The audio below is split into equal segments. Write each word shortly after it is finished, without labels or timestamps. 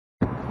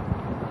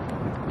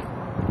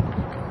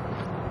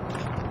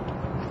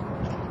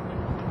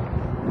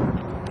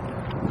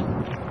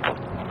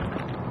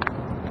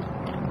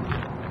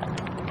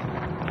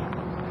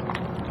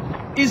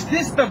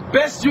this the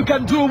best you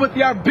can do with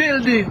your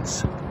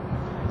buildings?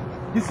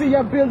 You see,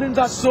 your buildings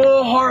are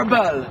so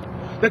horrible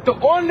that the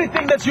only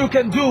thing that you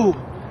can do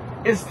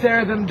is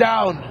tear them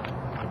down.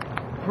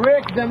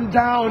 Break them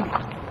down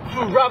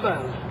to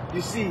rubble.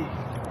 You see?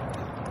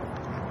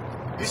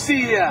 You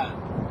see here?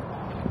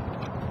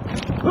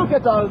 Look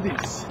at all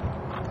this.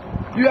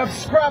 You have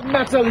scrap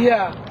metal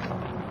here.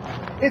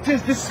 It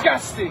is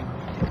disgusting.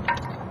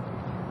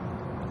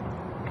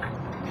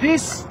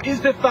 This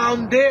is the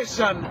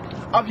foundation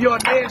of your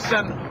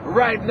nation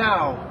right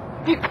now.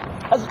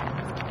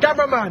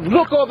 Cameraman,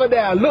 look over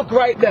there. Look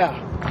right there.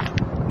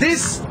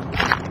 This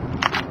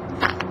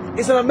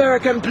is an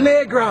American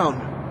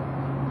playground.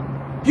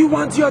 You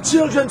want your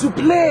children to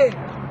play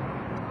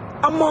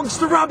amongst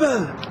the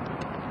rubble.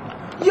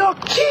 Your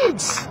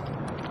kids.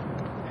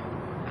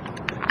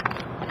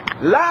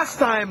 Last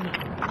time,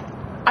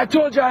 I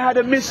told you I had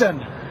a mission.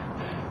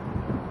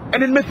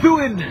 And in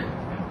Methuen,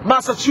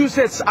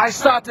 Massachusetts, I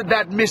started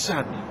that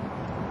mission.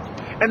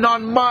 And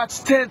on March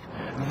 10th,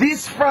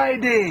 this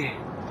Friday,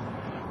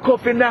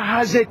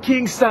 Kofi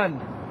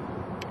Kingston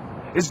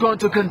is going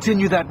to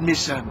continue that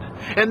mission.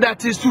 And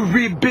that is to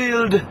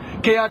rebuild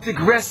chaotic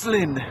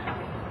wrestling.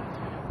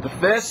 The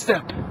first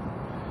step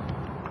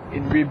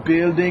in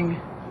rebuilding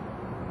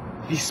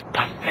this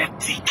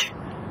pathetic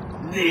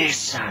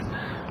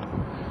nation.